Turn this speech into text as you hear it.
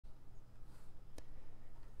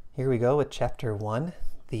Here we go with Chapter 1,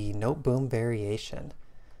 the Noteboom variation.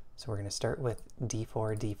 So we're going to start with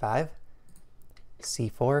d4, d5,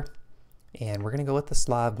 c4, and we're going to go with the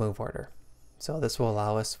Slav move order. So this will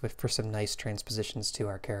allow us for some nice transpositions to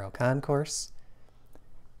our Caro-Kann course.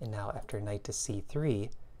 And now after knight to c3,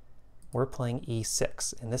 we're playing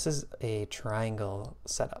e6, and this is a triangle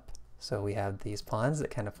setup. So we have these pawns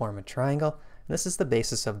that kind of form a triangle, and this is the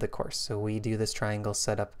basis of the course. So we do this triangle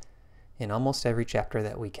setup in almost every chapter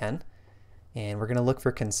that we can, and we're going to look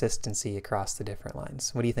for consistency across the different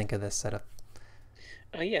lines. What do you think of this setup?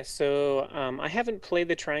 I haven't played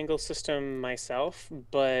the triangle system myself,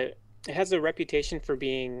 but it has a reputation for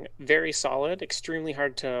being very solid, extremely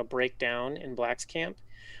hard to break down in Black's camp.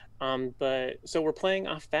 So we're playing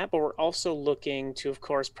off that, but we're also looking to, of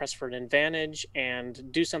course, press for an advantage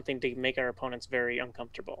and do something to make our opponents very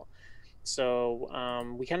uncomfortable. So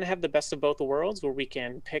we kind of have the best of both the worlds, where we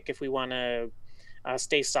can pick if we want to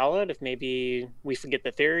stay solid, if maybe we forget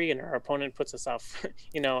the theory and our opponent puts us off,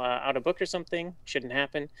 out of book or something. Shouldn't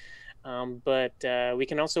happen. But we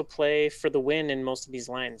can also play for the win in most of these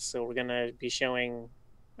lines. So we're going to be showing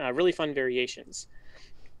really fun variations.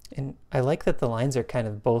 And I like that the lines are kind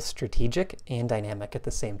of both strategic and dynamic at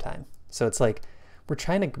the same time. So it's like we're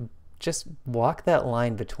trying to just walk that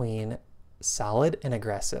line between solid and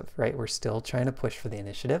aggressive, right? We're still trying to push for the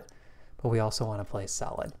initiative, but we also want to play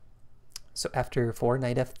solid. So after 4,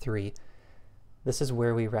 knight f3, this is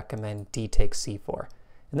where we recommend d takes c4.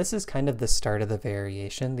 And this is kind of the start of the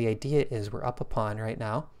variation. The idea is we're up a pawn right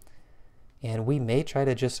now, and we may try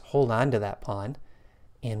to just hold on to that pawn.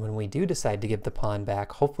 And when we do decide to give the pawn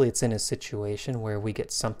back, hopefully it's in a situation where we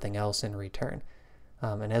get something else in return.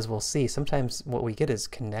 And as we'll see, sometimes what we get is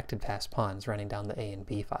connected passed pawns running down the A and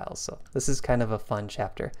B files. So this is kind of a fun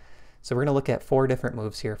chapter. So we're going to look at 4 different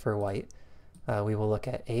moves here for white. We will look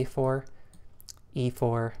at A4,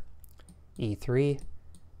 E4, E3,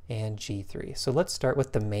 and G3. So let's start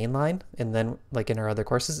with the main line, and then like in our other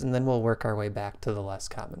courses, and then we'll work our way back to the less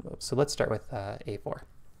common moves. So let's start with A4.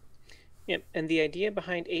 Yep, and the idea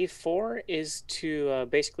behind A4 is to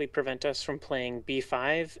basically prevent us from playing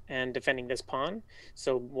B5 and defending this pawn.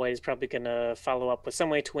 So white is probably going to follow up with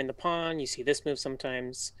some way to win the pawn. You see this move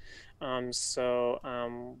sometimes. What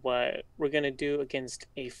we're going to do against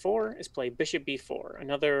A4 is play bishop B4,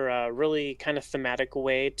 another really kind of thematic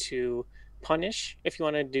way to punish, if you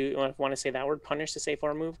want to say that word, punish this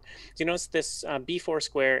A4 move. So you notice this B4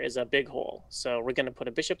 square is a big hole. So we're going to put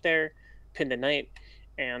a bishop there, pin the knight,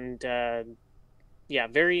 and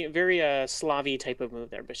very, very Slavy type of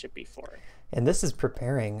move there, bishop b4. And this is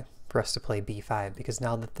preparing for us to play b5, because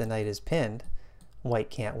now that the knight is pinned,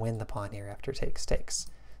 white can't win the pawn here after takes.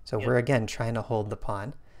 So we're again trying to hold the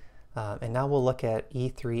pawn. And now we'll look at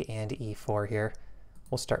e3 and e4 here.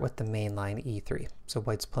 We'll start with the main line, e3. So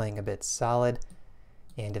white's playing a bit solid,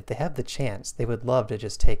 and if they have the chance, they would love to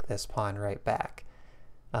just take this pawn right back.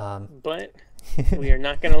 But we are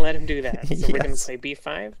not going to let him do that. So we're going to play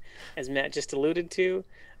b5, as Matt just alluded to.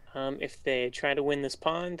 If they try to win this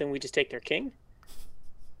pawn, then we just take their king.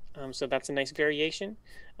 So that's a nice variation.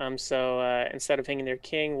 Instead of hanging their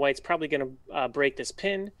king, white's probably going to break this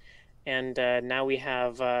pin, and now we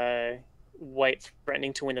have white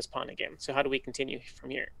threatening to win this pawn again. So how do we continue from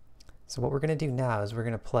here? So what we're going to do now is we're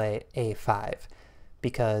going to play a5,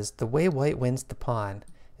 because the way white wins the pawn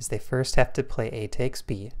is they first have to play a takes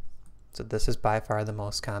b. So this is by far the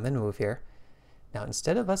most common move here. Now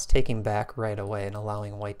instead of us taking back right away and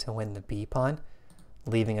allowing white to win the b pawn,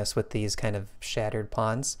 leaving us with these kind of shattered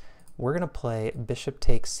pawns, we're going to play bishop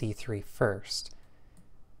takes c3 first.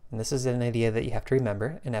 And this is an idea that you have to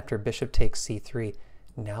remember. And after bishop takes c3,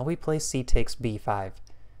 now we play c takes b5.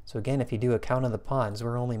 So again, if you do a count of the pawns,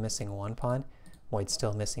 we're only missing 1 pawn. White's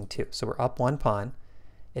still missing 2. So we're up 1 pawn.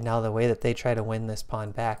 And now the way that they try to win this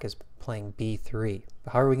pawn back is playing b3.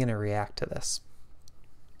 How are we going to react to this?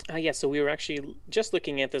 So we were actually just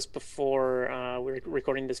looking at this before we were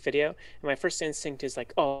recording this video. And my first instinct is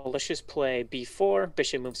like, oh, let's just play b4,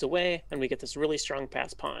 bishop moves away, and we get this really strong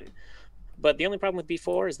pass pawn. But the only problem with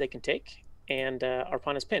b4 is they can take, and our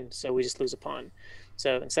pawn is pinned, so we just lose a pawn.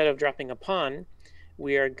 So instead of dropping a pawn,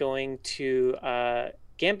 we are going to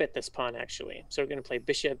gambit this pawn, actually. So we're going to play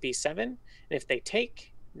bishop b7, and if they take,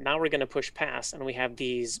 now we're going to push pass, and we have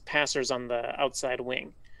these passers on the outside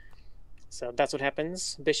wing. So that's what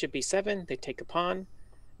happens. Bishop b7, they take a pawn.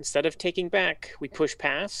 Instead of taking back, we push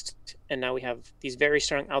past, and now we have these very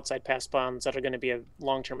strong outside pass pawns that are going to be a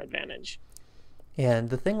long-term advantage. And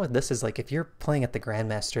the thing with this is, like, if you're playing at the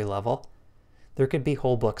Grandmaster level, there could be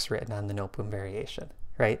whole books written on the Noteboom variation,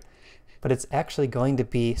 right? But it's actually going to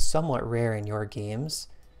be somewhat rare in your games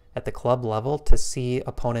at the club level to see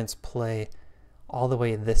opponents play all the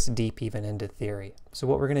way this deep even into theory. So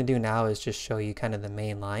what we're going to do now is just show you kind of the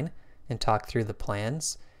main line and talk through the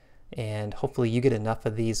plans. And hopefully you get enough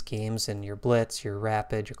of these games in your blitz, your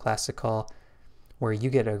rapid, your classical, where you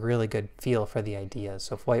get a really good feel for the ideas.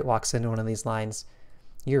 So if white walks into one of these lines,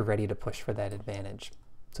 you're ready to push for that advantage.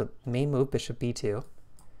 So main move, bishop b2,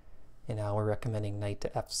 and now we're recommending knight to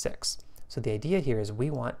f6. So the idea here is we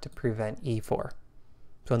want to prevent e4.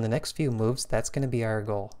 So in the next few moves, that's going to be our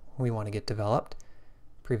goal. We want to get developed,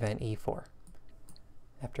 prevent e4.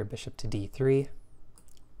 After bishop to d3,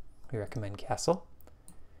 we recommend castle.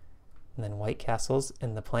 And then white castles,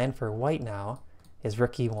 and the plan for white now is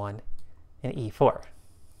rook e1 and e4. All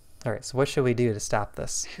right, so what should we do to stop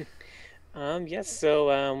this? Yes,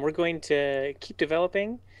 so we're going to keep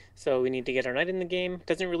developing. So we need to get our knight in the game.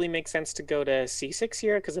 Doesn't really make sense to go to c6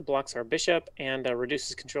 here because it blocks our bishop and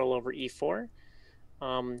reduces control over e4.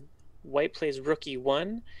 White plays rook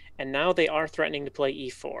e1, and now they are threatening to play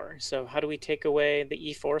e4. So how do we take away the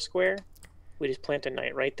e4 square? We just plant a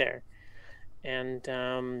knight right there.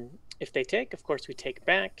 And if they take, of course, we take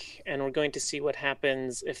back, and we're going to see what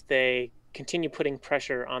happens if they continue putting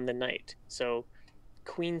pressure on the knight. So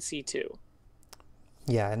queen c2.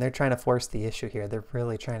 Yeah, and they're trying to force the issue here. They're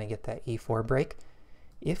really trying to get that e4 break.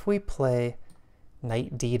 If we play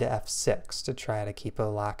knight d to f6 to try to keep a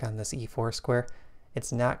lock on this e4 square,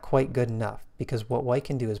 it's not quite good enough, because what white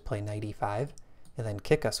can do is play knight e5 and then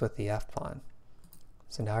kick us with the f pawn.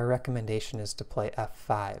 So now our recommendation is to play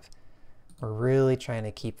f5. We're really trying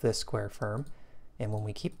to keep this square firm, and when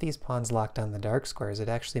we keep these pawns locked on the dark squares, it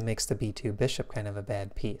actually makes the b2 bishop kind of a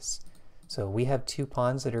bad piece. So we have two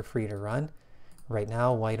pawns that are free to run. Right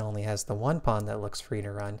now, white only has the one pawn that looks free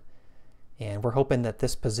to run, and we're hoping that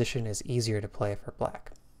this position is easier to play for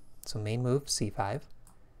black. So main move, c5,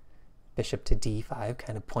 bishop to d5,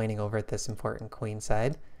 kind of pointing over at this important queen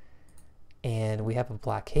side, and we have a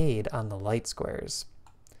blockade on the light squares.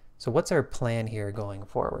 So what's our plan here going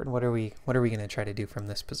forward? What are we going to try to do from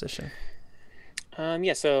this position?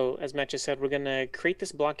 Yeah, so as Matt just said, we're going to create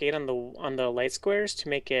this blockade on the light squares to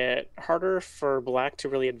make it harder for black to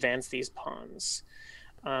really advance these pawns.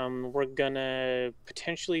 We're going to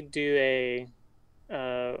potentially do a...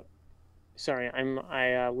 sorry,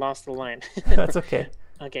 I lost the line. That's okay.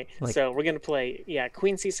 Okay, so we're going to play,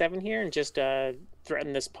 queen c7 here and just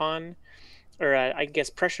threaten this pawn, or I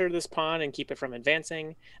guess pressure this pawn and keep it from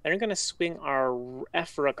advancing. Then we're going to swing our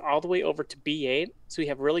f rook all the way over to b8, so we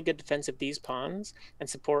have really good defense of these pawns and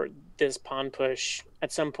support this pawn push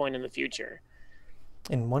at some point in the future.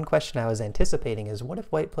 And one question I was anticipating is, what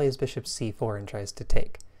if white plays bishop c4 and tries to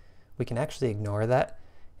take? We can actually ignore that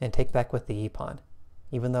and take back with the e-pawn.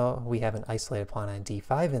 Even though we have an isolated pawn on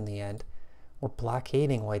d5 in the end, we're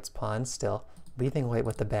blockading white's pawn still, leaving white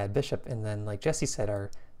with the bad bishop, and then, like Jesse said,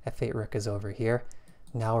 our f8 rook is over here.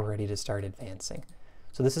 Now we're ready to start advancing.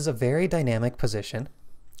 So this is a very dynamic position.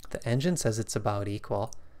 The engine says it's about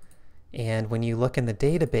equal. And when you look in the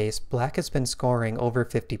database, black has been scoring over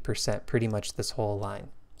 50% pretty much this whole line.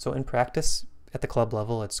 So in practice, at the club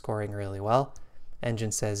level, it's scoring really well.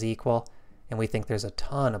 Engine says equal, and we think there's a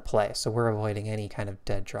ton of play, so we're avoiding any kind of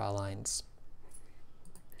dead draw lines.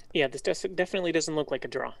 Yeah, this definitely doesn't look like a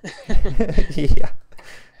draw. Yeah.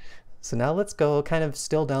 So now let's go kind of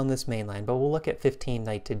still down this main line, but we'll look at 15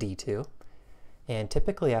 knight to d2. And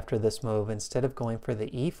typically after this move, instead of going for the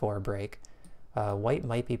e4 break, white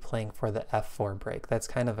might be playing for the f4 break. That's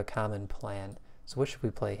kind of a common plan. So what should we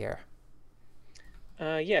play here?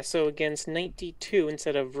 Yeah, so against knight d2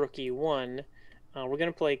 instead of rook e1, we're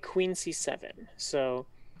going to play queen c7. So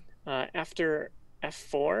after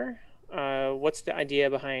f4, what's the idea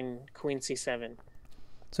behind queen c7?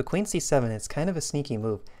 So queen c7 is kind of a sneaky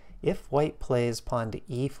move. If white plays pawn to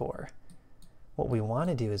e4, what we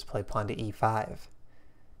want to do is play pawn to e5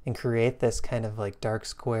 and create this kind of like dark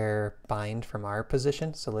square bind from our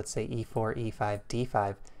position. So let's say e4, e5,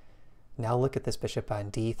 d5. Now look at this bishop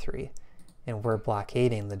on d3, and we're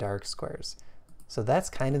blockading the dark squares. So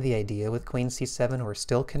that's kind of the idea with queen c7. We're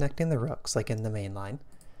still connecting the rooks like in the main line,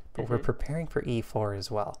 but we're preparing for e4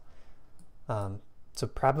 as well. So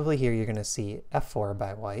probably here you're going to see f4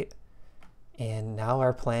 by white. And now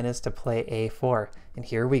our plan is to play a4. And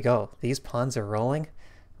here we go. These pawns are rolling.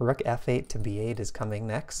 Rook f8 to b8 is coming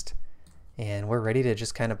next. And we're ready to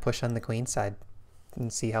just kind of push on the queen side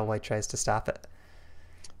and see how white tries to stop it.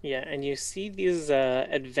 Yeah, and you see these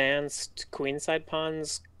advanced queenside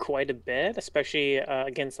pawns quite a bit, especially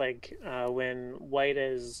against like when white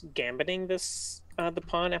is gambiting this the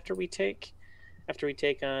pawn after we take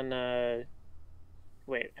on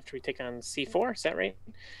wait, after we take on c4, is that right?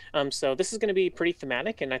 So this is going to be pretty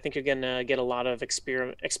thematic, and I think you're going to get a lot of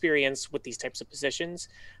experience with these types of positions.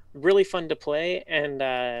 Really fun to play, and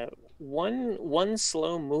one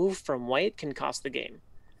slow move from white can cost the game.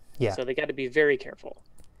 Yeah. So they got to be very careful.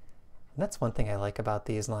 And that's one thing I like about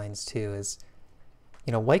these lines too is,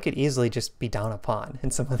 you know, white could easily just be down a pawn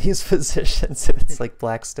in some of these positions. It's like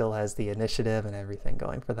black still has the initiative and everything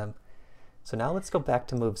going for them. So now let's go back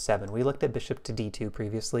to move 7. We looked at bishop to d2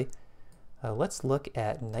 previously. Let's look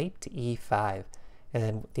at knight to e5. And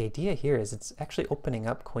then the idea here is it's actually opening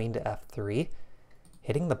up queen to f3,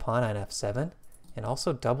 hitting the pawn on f7, and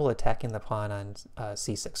also double attacking the pawn on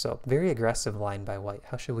c6. So very aggressive line by white.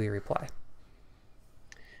 How should we reply?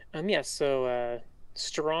 Yeah, so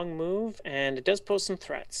strong move, and it does pose some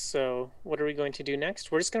threats. So what are we going to do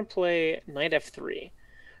next? We're just going to play knight f3.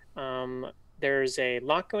 There's a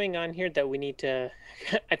lot going on here that we need to,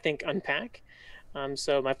 I think, unpack.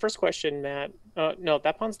 So my first question, Matt, no,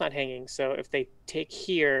 that pawn's not hanging. So if they take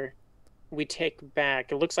here, we take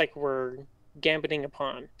back. It looks like we're gambiting a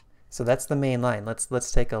pawn. So that's the main line.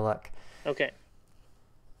 Let's take a look. Okay.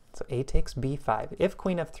 So a takes b5. If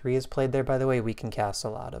queen f3 is played there, by the way, we can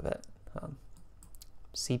castle out of it.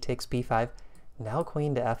 C takes b5. Now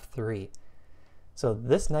queen to f3. So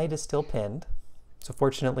this knight is still pinned. So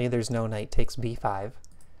fortunately, there's no knight takes b5.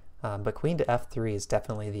 But queen to f3 is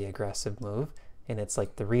definitely the aggressive move. And it's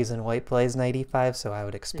like the reason white plays knight e5, so I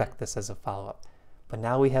would expect this as a follow-up. But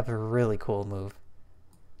now we have a really cool move.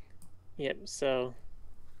 Yep, so,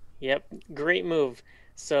 yep, great move.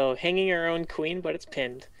 So hanging our own queen, but it's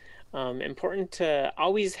pinned. Important to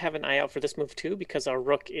always have an eye out for this move too, because our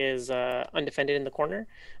rook is undefended in the corner.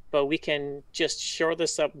 But we can just shore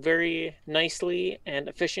this up very nicely and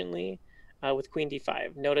efficiently with queen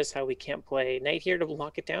d5. Notice how we can't play knight here to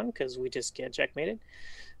lock it down because we just get checkmated.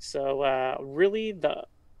 So really the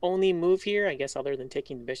only move here, I guess, other than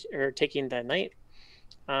taking the bishop or taking the knight,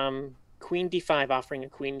 queen d5 offering a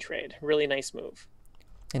queen trade. Really nice move.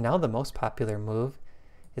 And now the most popular move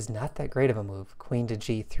is not that great of a move, queen to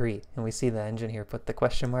g3. And we see the engine here put the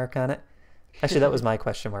question mark on it. Actually, that was my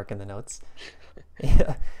question mark in the notes.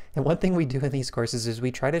 Yeah. And one thing we do in these courses is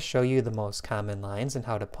we try to show you the most common lines and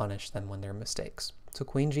how to punish them when they're mistakes. So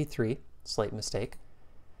queen g3, slight mistake.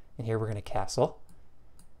 And here we're going to castle.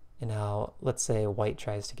 And now let's say white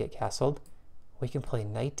tries to get castled. We can play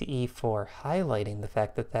knight to e4, highlighting the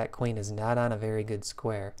fact that that queen is not on a very good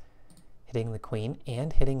square, hitting the queen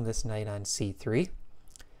and hitting this knight on c3.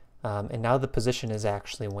 And now the position is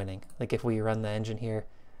actually winning. Like if we run the engine here,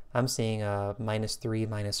 I'm seeing a -3,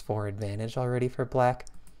 -4 advantage already for black.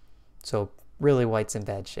 So really white's in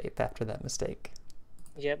bad shape after that mistake.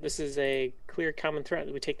 Yeah, this is a clear common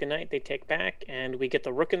threat. We take the knight, they take back, and we get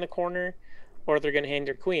the rook in the corner, or they're going to hang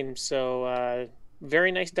their queen. So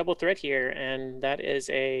very nice double threat here, and that is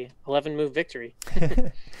a 11-move victory.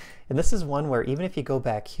 And this is one where even if you go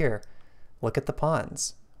back here, look at the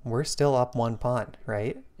pawns. We're still up one pawn,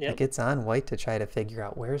 right? Yep. Like it's on white to try to figure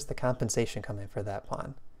out where's the compensation coming for that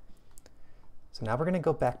pawn. So now we're going to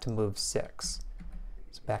go back to move 6.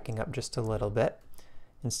 So backing up just a little bit.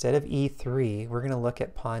 Instead of e3, we're going to look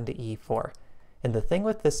at pawn to e4. And the thing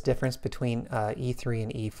with this difference between e3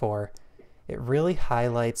 and e4, it really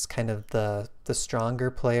highlights kind of the stronger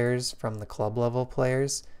players from the club level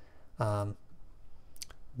players.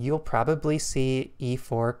 You'll probably see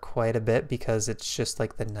e4 quite a bit because it's just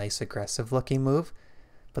like the nice aggressive looking move.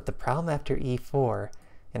 But the problem after e4,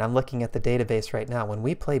 and I'm looking at the database right now, when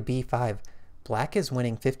we play b5, black is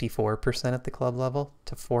winning 54% at the club level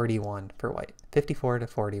to 41 for white. 54 to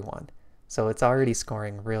 41. So it's already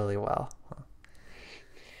scoring really well.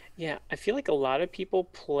 Yeah, I feel like a lot of people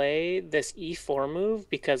play this e4 move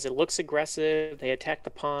because it looks aggressive, they attack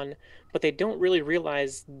the pawn, but they don't really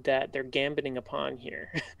realize that they're gambiting a pawn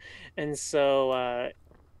here. And so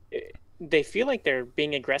they feel like they're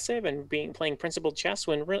being aggressive and playing principled chess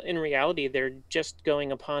when in reality they're just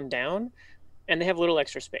going a pawn down and they have little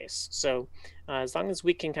extra space. So as long as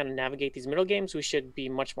we can kind of navigate these middle games, we should be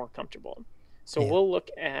much more comfortable. So we'll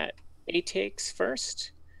look at a takes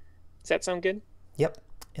first. Does that sound good? Yep.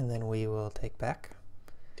 And then we will take back.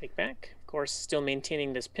 Take back. Of course, still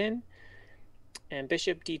maintaining this pin. And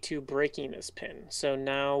bishop d2 breaking this pin. So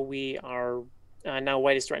now we are, now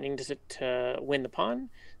white is threatening to win the pawn.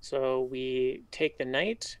 So we take the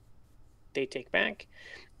knight. They take back.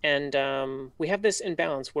 And we have this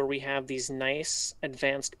imbalance where we have these nice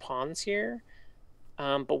advanced pawns here.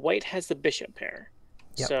 But white has the bishop pair.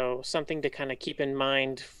 Yep. So something to kind of keep in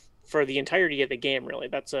mind for the entirety of the game, really.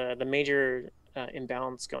 That's the major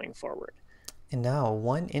imbalance going forward. And now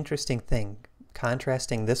one interesting thing,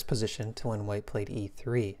 contrasting this position to when white played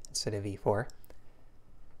e3 instead of e4,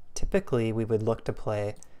 typically we would look to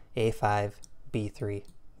play a5, b3,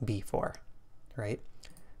 b4, right?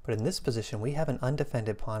 But in this position, we have an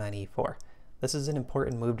undefended pawn on e4. This is an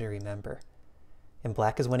important move to remember. And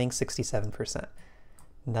black is winning 67%.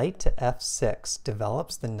 Knight to f6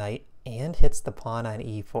 develops the knight and hits the pawn on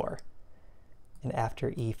e4. And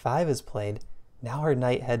after e5 is played, now our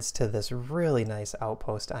knight heads to this really nice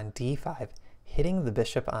outpost on d5, hitting the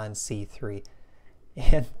bishop on c3.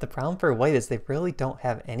 And the problem for white is they really don't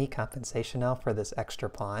have any compensation now for this extra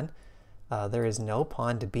pawn. There is no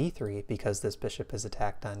pawn to b3 because this bishop is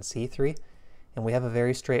attacked on c3, and we have a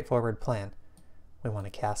very straightforward plan. We want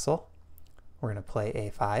to castle, we're going to play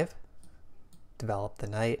a5, develop the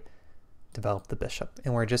knight, develop the bishop,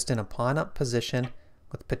 and we're just in a pawn up position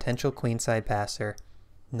with potential queenside passer,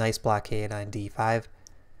 nice blockade on d5.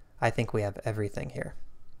 I think we have everything here.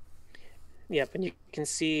 Yep, and you can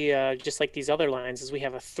see, just like these other lines, is we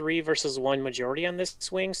have a 3 versus 1 majority on this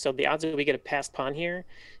swing, so the odds that we get a passed pawn here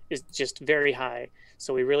is just very high.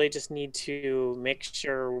 So we really just need to make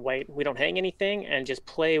sure we don't hang anything and just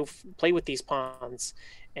play with these pawns.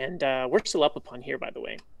 And we're still up a pawn here, by the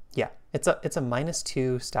way. Yeah, it's a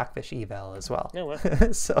 -2 Stockfish eval as well. Oh,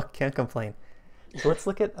 well. So can't complain. So let's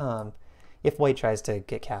look at if white tries to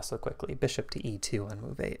get castle quickly, bishop to e2 on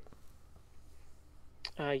move 8.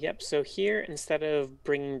 Yep, so here, instead of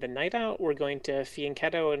bringing the knight out, we're going to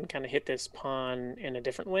fianchetto and kind of hit this pawn in a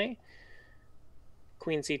different way.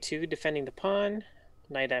 Queen c2, defending the pawn.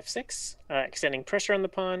 Knight f6, extending pressure on the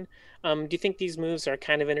pawn. Do you think these moves are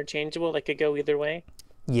kind of interchangeable? They could go either way?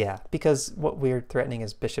 Yeah, because what we're threatening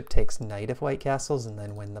is bishop takes knight if white castles and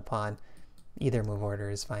then win the pawn. Either move order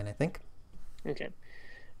is fine, I think. Okay.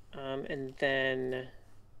 And then...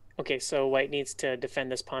 Okay, so white needs to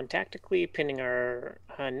defend this pawn tactically, pinning our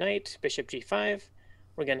knight, bishop g5.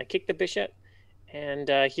 We're going to kick the bishop, and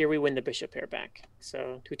here we win the bishop pair back.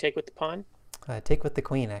 So do we take with the pawn? Take with the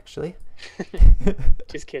queen, actually.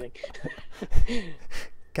 Just kidding.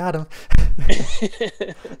 Got him.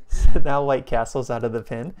 So now white castles out of the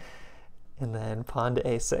pin, and then pawn to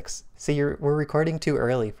a6. See, we're recording too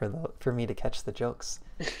early for me to catch the jokes.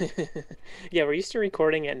 Yeah, we're used to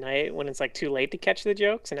recording at night when it's like too late to catch the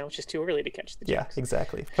jokes, and now it's just too early to catch the jokes. Yeah,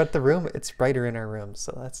 exactly. But it's brighter in our room,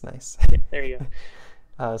 so that's nice. Yeah, there you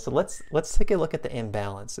go. So let's take a look at the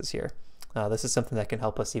imbalances here. This is something that can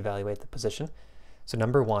help us evaluate the position. So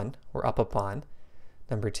number 1, we're up a pawn.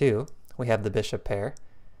 Number 2, we have the bishop pair.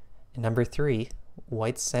 And number 3,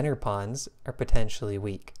 white's center pawns are potentially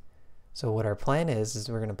weak. So what our plan is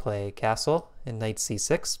we're going to play castle and knight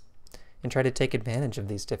c6 and try to take advantage of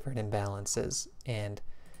these different imbalances. And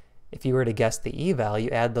if you were to guess the eval, you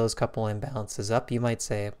add those couple imbalances up, you might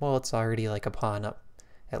say, well, it's already like a pawn up,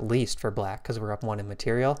 at least for black, because we're up 1 in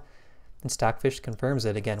material. And Stockfish confirms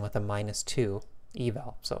it again with a -2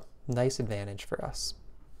 eval. So nice advantage for us.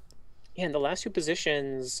 Yeah, in the last 2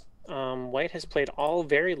 positions, white has played all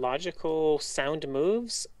very logical, sound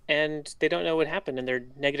moves, and they don't know what happened, and they're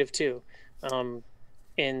 -2.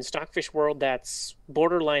 In Stockfish world, that's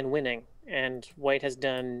borderline winning, and white has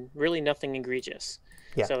done really nothing egregious.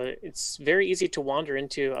 Yeah. So it's very easy to wander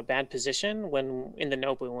into a bad position when in the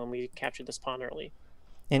Noteboom when we captured this pawn early.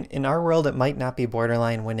 In our world, it might not be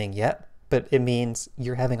borderline winning yet, but it means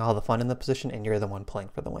you're having all the fun in the position and you're the one playing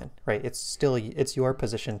for the win, right? It's your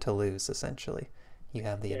position to lose, essentially. You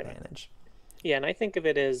have the advantage. Yeah, and I think of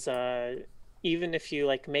it as even if you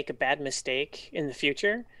like make a bad mistake in the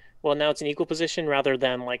future, well, now it's an equal position rather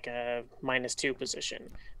than like a -2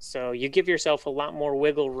 position. So you give yourself a lot more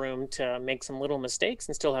wiggle room to make some little mistakes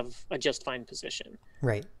and still have a just fine position.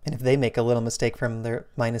 Right, and if they make a little mistake from their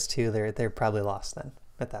 -2, they're probably lost then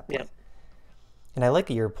at that point. Yeah. And I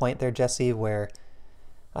like your point there, Jesse, where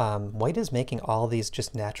white is making all these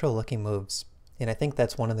just natural looking moves. And I think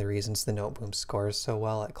that's one of the reasons the Noteboom scores so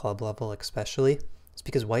well at club level especially. It's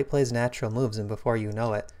because white plays natural moves, and before you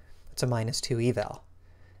know it, it's a -2 eval.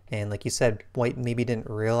 And like you said, white maybe didn't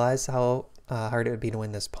realize how hard it would be to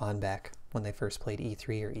win this pawn back when they first played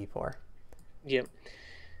e3 or e4. Yep.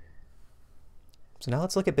 So now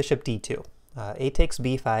let's look at bishop d2. A takes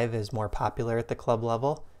b5 is more popular at the club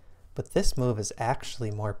level, but this move is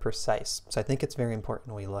actually more precise. So I think it's very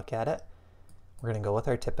important we look at it. We're going to go with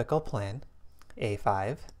our typical plan,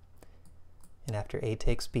 a5. And after a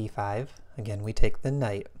takes b5, again, we take the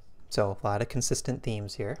knight. So a lot of consistent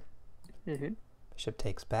themes here. Mm-hmm. Bishop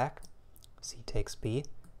takes back, c takes b,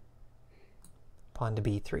 pawn to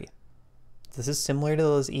b3. This is similar to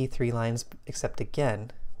those e3 lines, except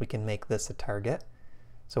again, we can make this a target.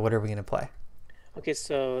 So what are we going to play? Okay,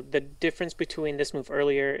 so the difference between this move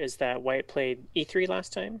earlier is that white played e3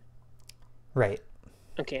 last time. Right.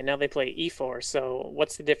 Okay, now they play e4. So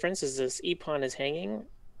what's the difference? Is this e pawn is hanging,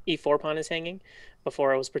 e4 pawn is hanging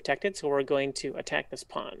before it was protected, so we're going to attack this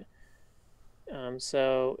pawn.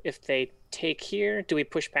 So if they take here, do we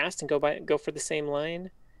push past and go for the same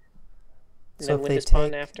line and So then if win they this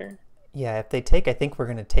pawn take, after? yeah, if they take, I think we're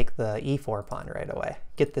going to take the e4 pawn right away.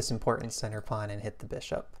 Get this important center pawn and hit the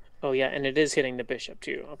bishop. Oh yeah, and it is hitting the bishop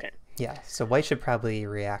too. Okay. Yeah, so white should probably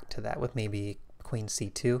react to that with maybe queen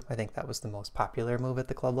c2. I think that was the most popular move at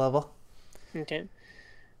the club level. Okay.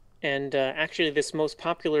 And actually, this most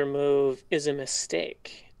popular move is a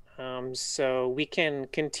mistake. So we can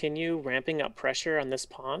continue ramping up pressure on this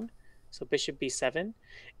pawn. So bishop b7.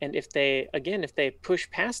 And if they push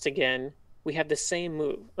past again, we have the same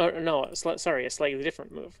move. Or no, sorry, a slightly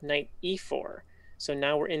different move. Knight e4. So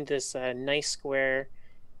now we're in this nice square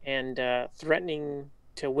and threatening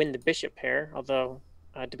to win the bishop pair, although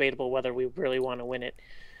debatable whether we really want to win it.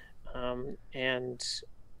 And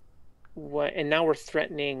now we're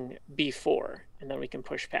threatening b4, and then we can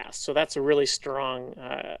push past. So that's a really strong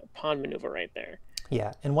pawn maneuver right there.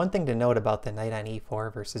 Yeah, and one thing to note about the knight on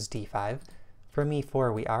e4 versus d5, from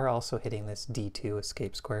e4 we are also hitting this d2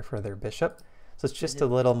 escape square for their bishop, so it's just a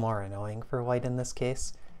little more annoying for white in this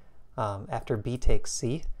case. After b takes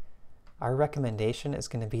c, our recommendation is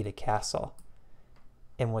going to be to castle.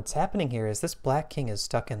 And what's happening here is this black king is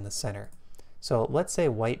stuck in the center. So let's say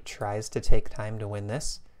white tries to take time to win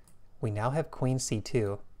this. We now have queen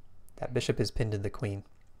c2. That bishop is pinned to the queen.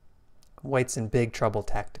 White's in big trouble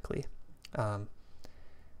tactically.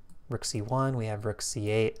 Rook c1, we have rook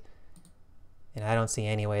c8, and I don't see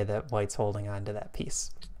any way that white's holding on to that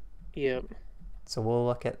piece. Yep. So we'll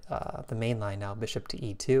look at the main line now, bishop to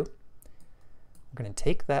e2. We're going to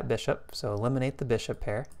take that bishop, so eliminate the bishop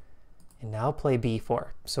pair, and now play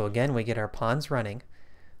b4. So again, we get our pawns running.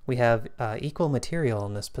 We have equal material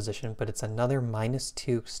in this position, but it's another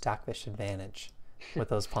 -2 stockfish advantage with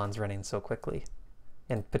those pawns running so quickly,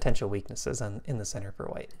 and potential weaknesses in the center for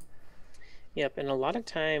white. Yep, and a lot of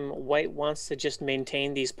time white wants to just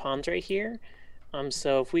maintain these pawns right here.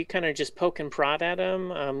 So if we kind of just poke and prod at them,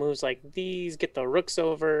 moves like these, get the rooks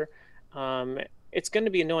over, it's going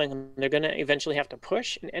to be annoying. They're going to eventually have to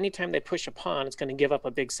push, and anytime they push a pawn, it's going to give up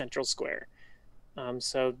a big central square.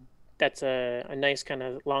 So that's a nice kind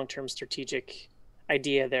of long-term strategic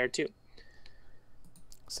idea there too.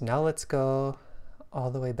 So now let's go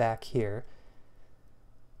all the way back here.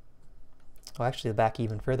 Well, actually back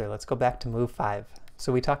even further. Let's go back to move 5.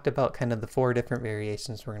 So we talked about kind of the 4 different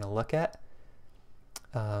variations we're going to look at.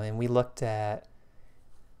 And we looked at,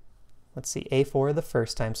 let's see, a4 the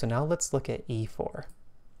first time. So now let's look at e4.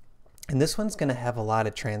 And this one's going to have a lot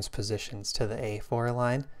of transpositions to the a4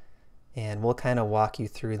 line. And we'll kind of walk you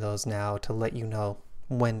through those now to let you know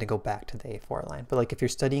when to go back to the a4 line. But like if you're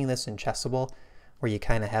studying this in Chessable, where you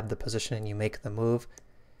kind of have the position and you make the move,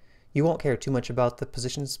 you won't care too much about the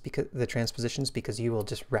positions, because the transpositions, because you will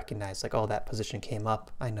just recognize like, oh, that position came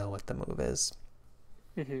up, I know what the move is.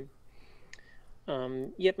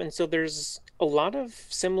 Yep, and so there's a lot of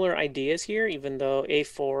similar ideas here, even though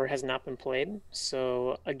a4 has not been played.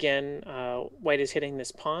 So again, white is hitting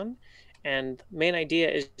this pawn, and the main idea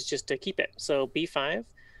is just to keep it. So b5.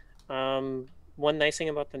 One nice thing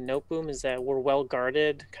about the Noteboom is that we're well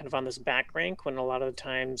guarded kind of on this back rank, when a lot of the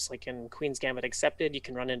times, like in Queen's Gambit Accepted, you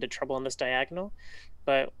can run into trouble on this diagonal.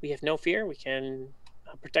 But we have no fear. We can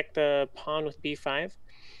protect the pawn with b5.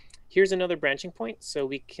 Here's another branching point. So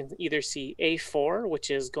we can either see a4, which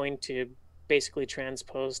is going to basically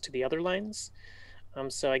transpose to the other lines.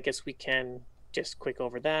 So I guess we can just quick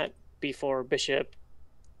over that. b4, bishop,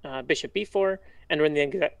 bishop b4, and we're in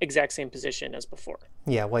the exact same position as before.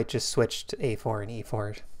 Yeah, white just switched a4 and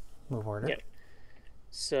e4 move order. Yeah.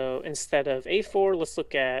 So instead of a4, let's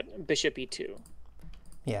look at bishop e2.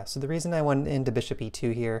 Yeah, so the reason I went into bishop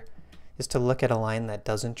e2 here is to look at a line that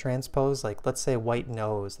doesn't transpose. Like, let's say white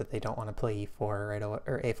knows that they don't want to play e4 right away,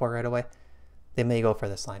 or a4 right away. They may go for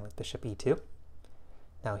this line with bishop e2.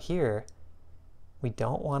 Now here, we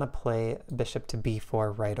don't want to play bishop to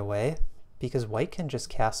b4 right away, because white can just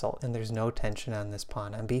castle, and there's no tension on this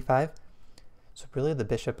pawn on b5. So really the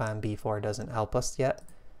bishop on b4 doesn't help us yet.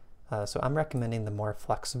 So I'm recommending the more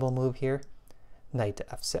flexible move here, knight to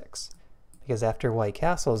f6. Because after white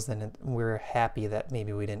castles, then we're happy that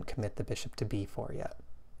maybe we didn't commit the bishop to b4 yet.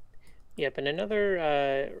 Yep, and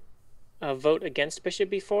another vote against bishop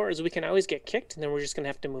b4 is we can always get kicked, and then we're just going to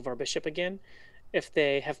have to move our bishop again. If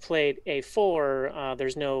they have played a4,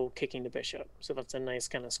 there's no kicking the bishop. So that's a nice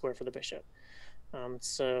kind of square for the bishop.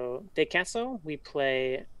 So they castle, we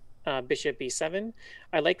play bishop b7.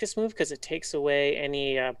 I like this move because it takes away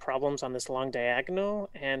any problems on this long diagonal,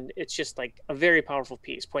 and it's just like a very powerful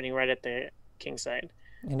piece pointing right at the king side.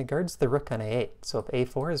 And it guards the rook on a8, so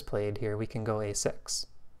if a4 is played here, we can go a6.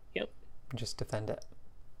 Yep. Just defend it.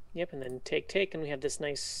 Yep, and then take, and we have this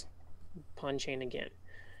nice pawn chain again.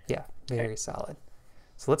 Yeah, very solid.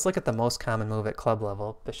 So let's look at the most common move at club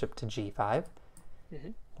level, bishop to g5.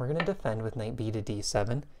 We're going to defend with knight b to d7.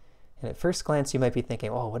 And at first glance, you might be thinking,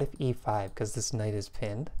 oh, what if e5, because this knight is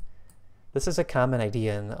pinned? This is a common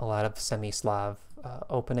idea in a lot of semi-Slav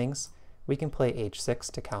openings. We can play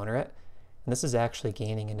h6 to counter it. And this is actually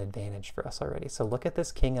gaining an advantage for us already. So look at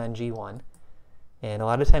this king on g1. And a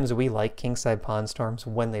lot of times we like kingside pawn storms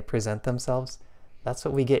when they present themselves. That's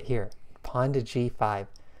what we get here, pawn to g5.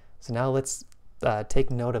 So now let's take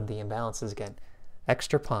note of the imbalances again.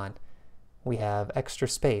 Extra pawn. We have extra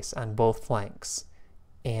space on both flanks.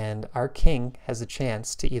 And our king has a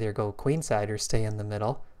chance to either go queenside or stay in the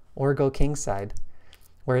middle, or go kingside.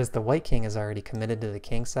 Whereas the white king is already committed to the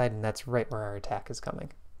king side, and that's right where our attack is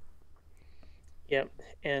coming. Yep,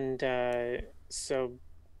 and so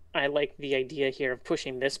I like the idea here of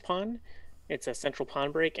pushing this pawn. It's a central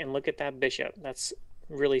pawn break, and look at that bishop. That's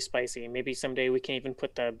really spicy. Maybe someday we can even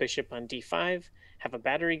put the bishop on d5, have a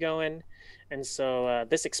battery going. And so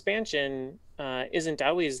this expansion isn't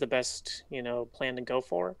always the best, plan to go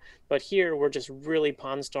for. But here we're just really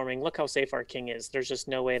pawn storming. Look how safe our king is. There's just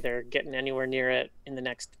no way they're getting anywhere near it in the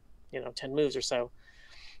next, 10 moves or so.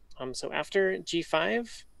 So after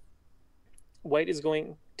g5, white is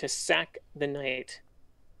going to sack the knight.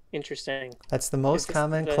 Interesting. That's the most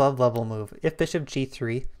common club level move. If bishop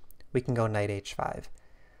g3, we can go knight h5.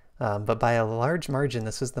 But by a large margin,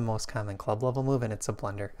 this is the most common club level move, and it's a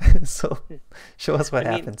blunder. So show us what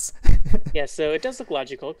happens. Yeah, so it does look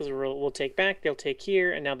logical because we'll take back, they'll take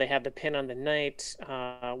here, and now they have the pin on the knight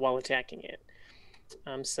while attacking it.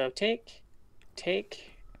 So take,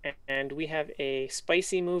 and we have a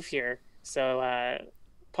spicy move here. So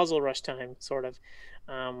puzzle rush time, sort of.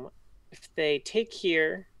 If they take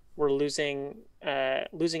here, we're losing a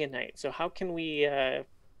knight. So how can we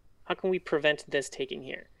prevent this taking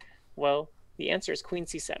here? Well, the answer is queen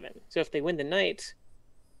c7. So if they win the knight,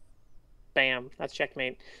 bam, that's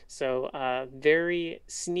checkmate. So very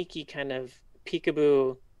sneaky kind of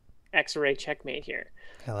peekaboo X-ray checkmate here.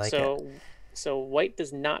 I like it. So white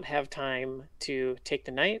does not have time to take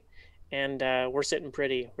the knight, and we're sitting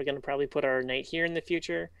pretty. We're going to probably put our knight here in the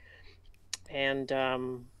future. And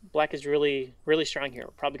black is really, really strong here.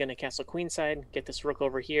 We're probably going to castle queenside, get this rook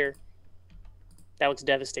over here. That looks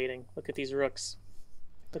devastating. Look at these rooks.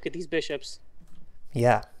 Look at these bishops.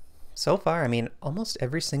 Yeah. So far, I mean, almost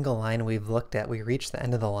every single line we've looked at, we reached the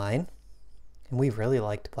end of the line, and we really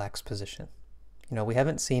liked black's position. We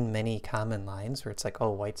haven't seen many common lines where it's like,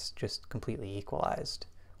 oh, white's just completely equalized.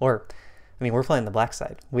 Or, I mean, we're playing the black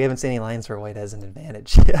side. We haven't seen any lines where white has an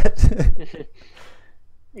advantage yet.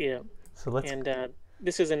 Yeah. So let's... And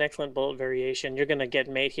this is an excellent bullet variation. You're going to get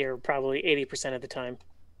mate here probably 80% of the time.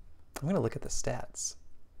 I'm going to look at the stats.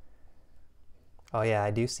 Oh yeah,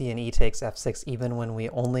 I do see an e takes f6 even when we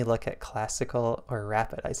only look at classical or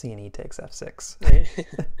rapid. I see an e takes f6.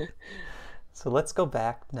 So let's go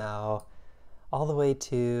back now all the way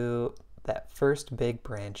to that first big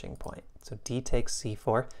branching point. So d takes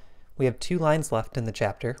c4. We have 2 lines left in the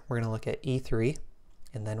chapter. We're going to look at e3,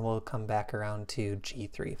 and then we'll come back around to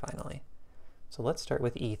g3 finally. So let's start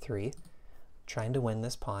with e3, trying to win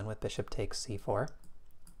this pawn with bishop takes c4.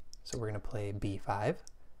 So we're going to play b5.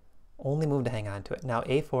 Only move to hang on to it. Now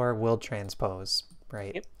a4 will transpose,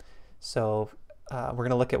 right? Yep. So we're going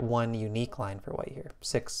to look at one unique line for white here.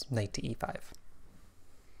 6, knight to e5.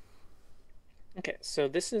 Okay, so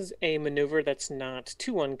this is a maneuver that's not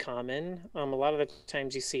too uncommon. A lot of the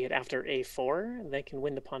times you see it after a4. They can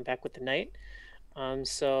win the pawn back with the knight.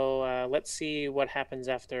 So let's see what happens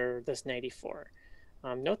after this knight e4.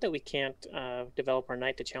 Note that we can't develop our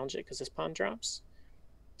knight to challenge it because this pawn drops.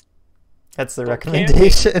 That's the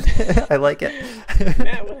recommendation. I like it.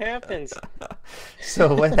 Matt, what happens?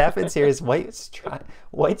 So what happens here is white's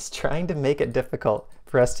trying to make it difficult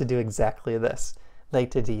for us to do exactly this.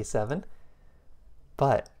 Knight to d7.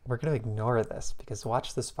 But we're going to ignore this because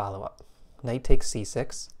watch this follow-up. Knight takes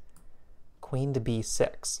c6. Queen to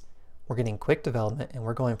b6. We're getting quick development and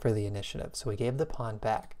we're going for the initiative. So we gave the pawn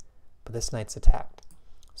back, but this knight's attacked.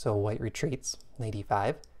 So white retreats. Knight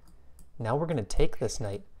e5. Now we're going to take this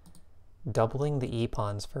knight, doubling the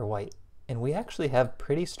e-pawns for white. And we actually have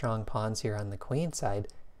pretty strong pawns here on the queen side,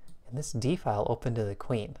 and this d-file open to the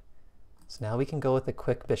queen. So now we can go with a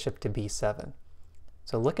quick bishop to b7.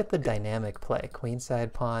 So look at the dynamic play.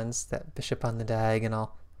 Queenside pawns, that bishop on the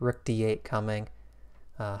diagonal, rook d8 coming.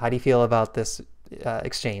 How do you feel about this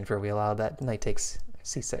exchange where we allow that knight takes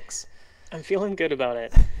c6? I'm feeling good about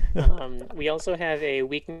it. We also have a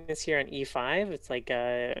weakness here on e5. It's like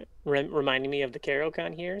reminding me of the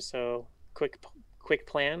Caro-Kann here. So quick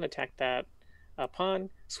plan, attack that pawn,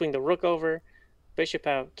 swing the rook over, bishop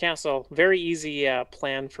out, castle. Very easy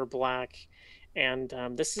plan for black. And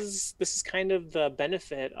this is kind of the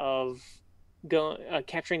benefit of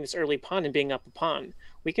capturing this early pawn and being up a pawn.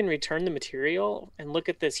 We can return the material and look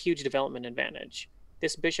at this huge development advantage.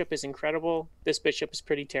 This bishop is incredible. This bishop is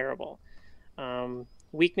pretty terrible.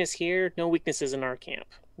 Weakness here, no weaknesses in our camp.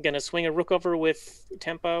 I'm gonna swing a rook over with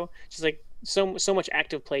tempo. Just like so much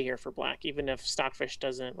active play here for black, even if Stockfish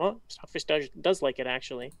doesn't. Well, Stockfish does like it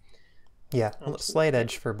actually. Yeah, slight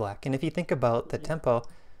edge for black. And if you think about the tempo,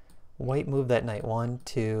 white moved that knight 1,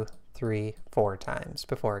 2, 3, 4 times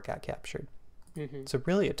before it got captured. So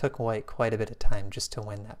really it took white quite a bit of time just to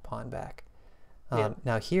win that pawn back.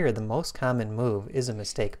 Now here, the most common move is a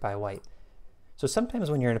mistake by white. So sometimes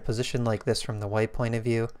when you're in a position like this from the white point of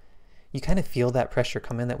view, you kind of feel that pressure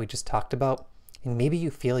come in that we just talked about, and maybe you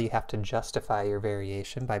feel you have to justify your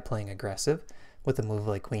variation by playing aggressive with a move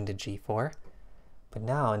like queen to g4. But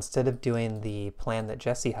now, instead of doing the plan that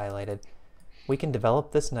Jesse highlighted, we can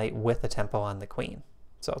develop this knight with a tempo on the queen.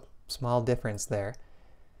 So small difference there.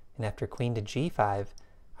 And after queen to g5,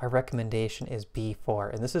 our recommendation is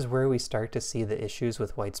b4. And this is where we start to see the issues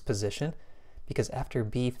with white's position, because after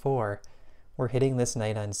b4, we're hitting this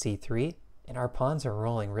knight on c3, and our pawns are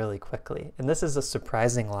rolling really quickly. And this is a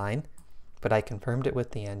surprising line, but I confirmed it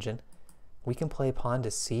with the engine. We can play pawn to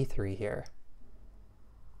c3 here,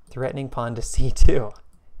 threatening pawn to c2.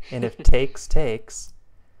 And if takes,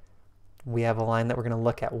 we have a line that we're going to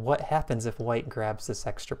look at. What happens if white grabs this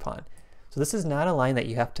extra pawn? So this is not a line that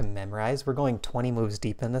you have to memorize. We're going 20 moves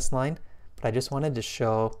deep in this line, but I just wanted to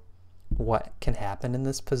show what can happen in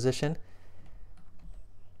this position.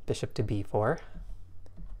 Bishop to b4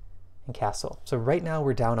 and castle. So right now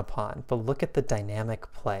we're down a pawn, but look at the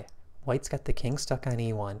dynamic play. White's got the king stuck on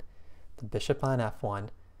e1, the bishop on f1.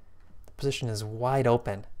 The position is wide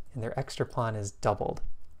open, and their extra pawn is doubled.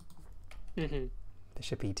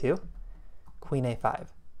 Bishop e2, queen a5.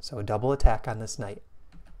 So a double attack on this knight.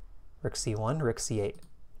 Rook c1, rook c8.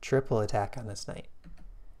 Triple attack on this knight.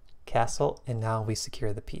 Castle, and now we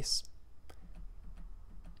secure the piece.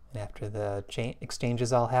 And after the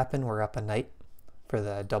exchanges all happen, we're up a knight for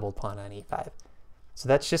the double pawn on e5. So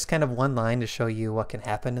that's just kind of one line to show you what can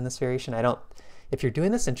happen in this variation. If you're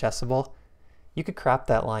doing this in Chessable, you could crop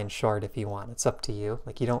that line short if you want. It's up to you.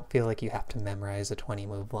 Like, you don't feel like you have to memorize a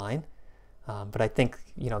 20-move line. But I think,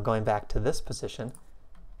 going back to this position,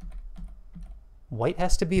 white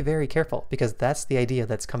has to be very careful, because that's the idea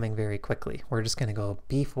that's coming very quickly. We're just going to go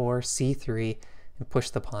b4, c3, and push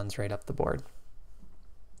the pawns right up the board.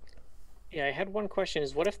 Yeah, I had one question,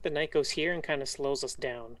 is what if the knight goes here and kind of slows us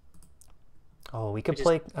down? Oh, we could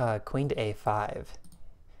play queen to a5.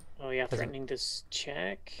 Oh yeah, threatening this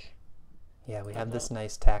check. Yeah, we have this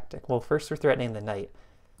nice tactic. Well, first we're threatening the knight.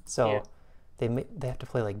 So they have to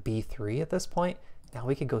play like b3 at this point. Now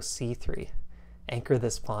we could go c3. Anchor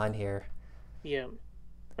this pawn here. Yeah.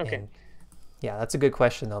 Okay. And yeah, that's a good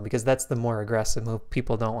question though, because that's the more aggressive move.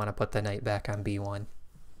 People don't want to put the knight back on b1.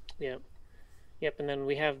 Yeah. Yep, and then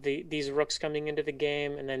we have these rooks coming into the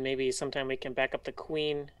game, and then maybe sometime we can back up the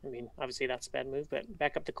queen. I mean, obviously that's a bad move, but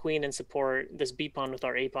back up the queen and support this b pawn with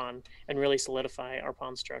our a pawn and really solidify our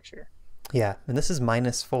pawn structure. Yeah, and this is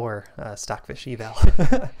 -4 Stockfish eval.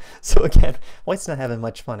 So again, white's not having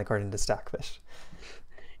much fun according to Stockfish.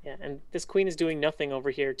 Yeah, and this queen is doing nothing over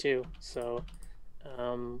here too. So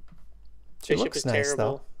she bishop looks is nice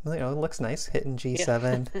terrible. though. It looks nice, hitting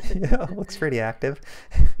g7. Yeah. Looks pretty active.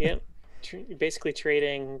 Yeah. Basically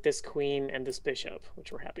trading this queen and this bishop,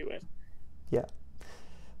 which we're happy with. Yeah.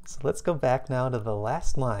 So let's go back now to the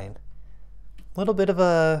last line. A little bit of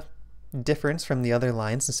a difference from the other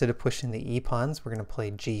lines. Instead of pushing the e-pawns, we're going to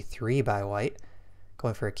play g3 by white,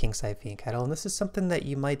 going for a kingside fiend kettle. And this is something that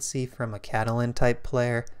you might see from a Catalan type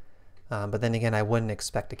player. But then again, I wouldn't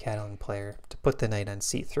expect a Catalan player to put the knight on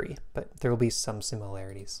c3, but there will be some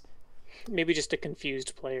similarities. Maybe just a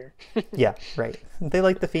confused player. Yeah, right. They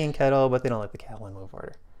like the fiend kettle, but they don't like the Catalan move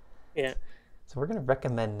order. Yeah. So we're going to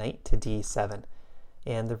recommend knight to d7.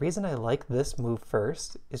 And the reason I like this move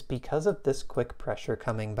first is because of this quick pressure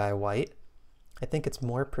coming by white. I think it's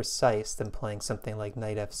more precise than playing something like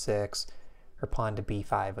knight f6 or pawn to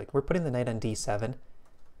b5. Like, we're putting the knight on d7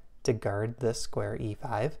 to guard this square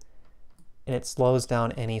e5, and it slows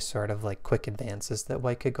down any sort of like quick advances that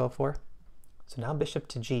white could go for. So now bishop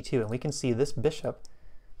to g2, and we can see this bishop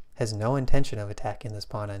has no intention of attacking this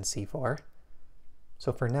pawn on c4.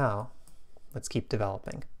 So for now, let's keep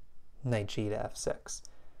developing. Knight g to f6.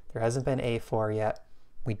 There hasn't been a4 yet.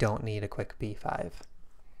 We don't need a quick b5.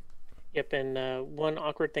 Yep, and one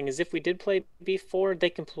awkward thing is if we did play b4, they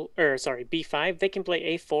can b5, they can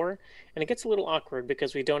play a4, and it gets a little awkward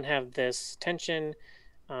because we don't have this tension.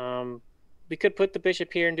 We could put the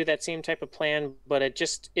bishop here and do that same type of plan, but it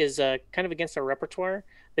just is kind of against our repertoire.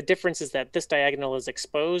 The difference is that this diagonal is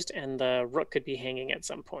exposed and the rook could be hanging at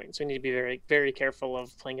some point. So we need to be very, very careful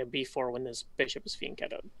of playing a b4 when this bishop is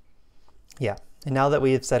fianchettoed. Yeah, and now that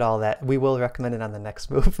we have said all that, we will recommend it on the next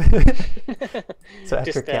move. So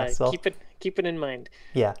after just castle, keep it in mind.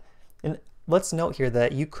 Yeah, and let's note here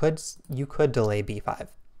that you could delay b5.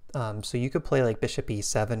 So you could play like bishop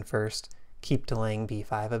e7 first, keep delaying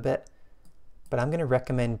b5 a bit. But I'm going to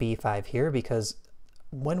recommend b5 here because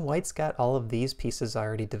when white's got all of these pieces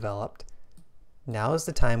already developed, now is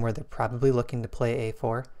the time where they're probably looking to play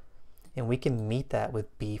a4, and we can meet that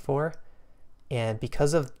with b4. And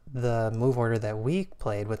because of the move order that we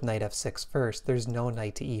played with knight f6 first, there's no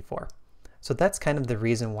knight to e4. So that's kind of the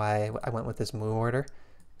reason why I went with this move order.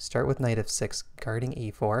 Start with knight f6 guarding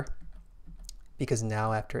e4, because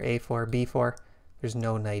now after a4, b4, there's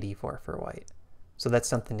no knight e4 for white. So that's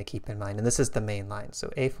something to keep in mind. And this is the main line. So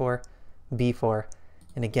a4, b4,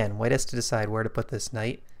 and again, white has to decide where to put this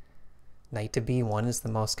knight. Knight to b1 is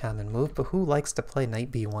the most common move, but who likes to play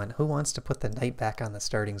knight b1? Who wants to put the knight back on the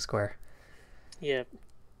starting square? Yeah,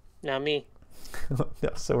 not me. No,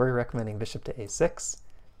 so we're recommending bishop to a6.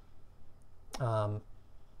 And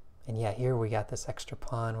yeah, here we got this extra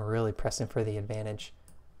pawn. We're really pressing for the advantage.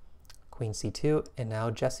 Queen c2, and now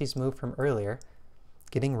Jesse's move from earlier,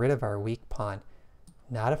 getting rid of our weak pawn.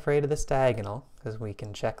 Not afraid of this diagonal, because we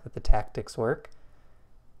can check that the tactics work.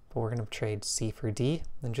 But we're going to trade c for d,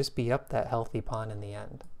 and just be up that healthy pawn in the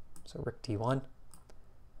end. So rook d1,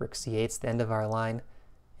 rook c8's the end of our line,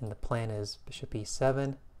 and the plan is bishop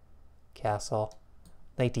e7, castle,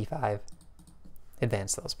 knight d5,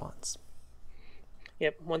 advance those pawns.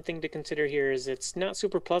 Yep, one thing to consider here is it's not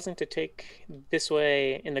super pleasant to take this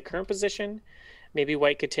way in the current position. Maybe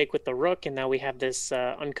white could take with the rook, and now we have this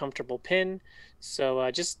uncomfortable pin. So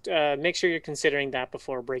just make sure you're considering that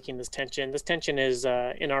before breaking this tension. This tension is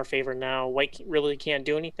in our favor now. White really can't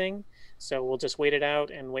do anything, so we'll just wait it out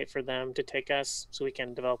and wait for them to take us so we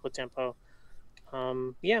can develop with tempo.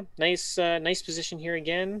 Yeah, nice position here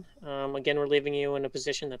again. Again, we're leaving you in a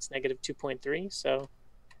position that's negative 2.3, so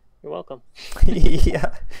you're welcome.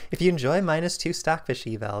 Yeah, if you enjoy -2 Stockfish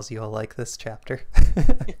evals, you'll like this chapter.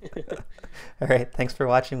 All right, thanks for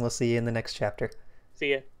watching. We'll see you in the next chapter.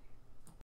 See ya.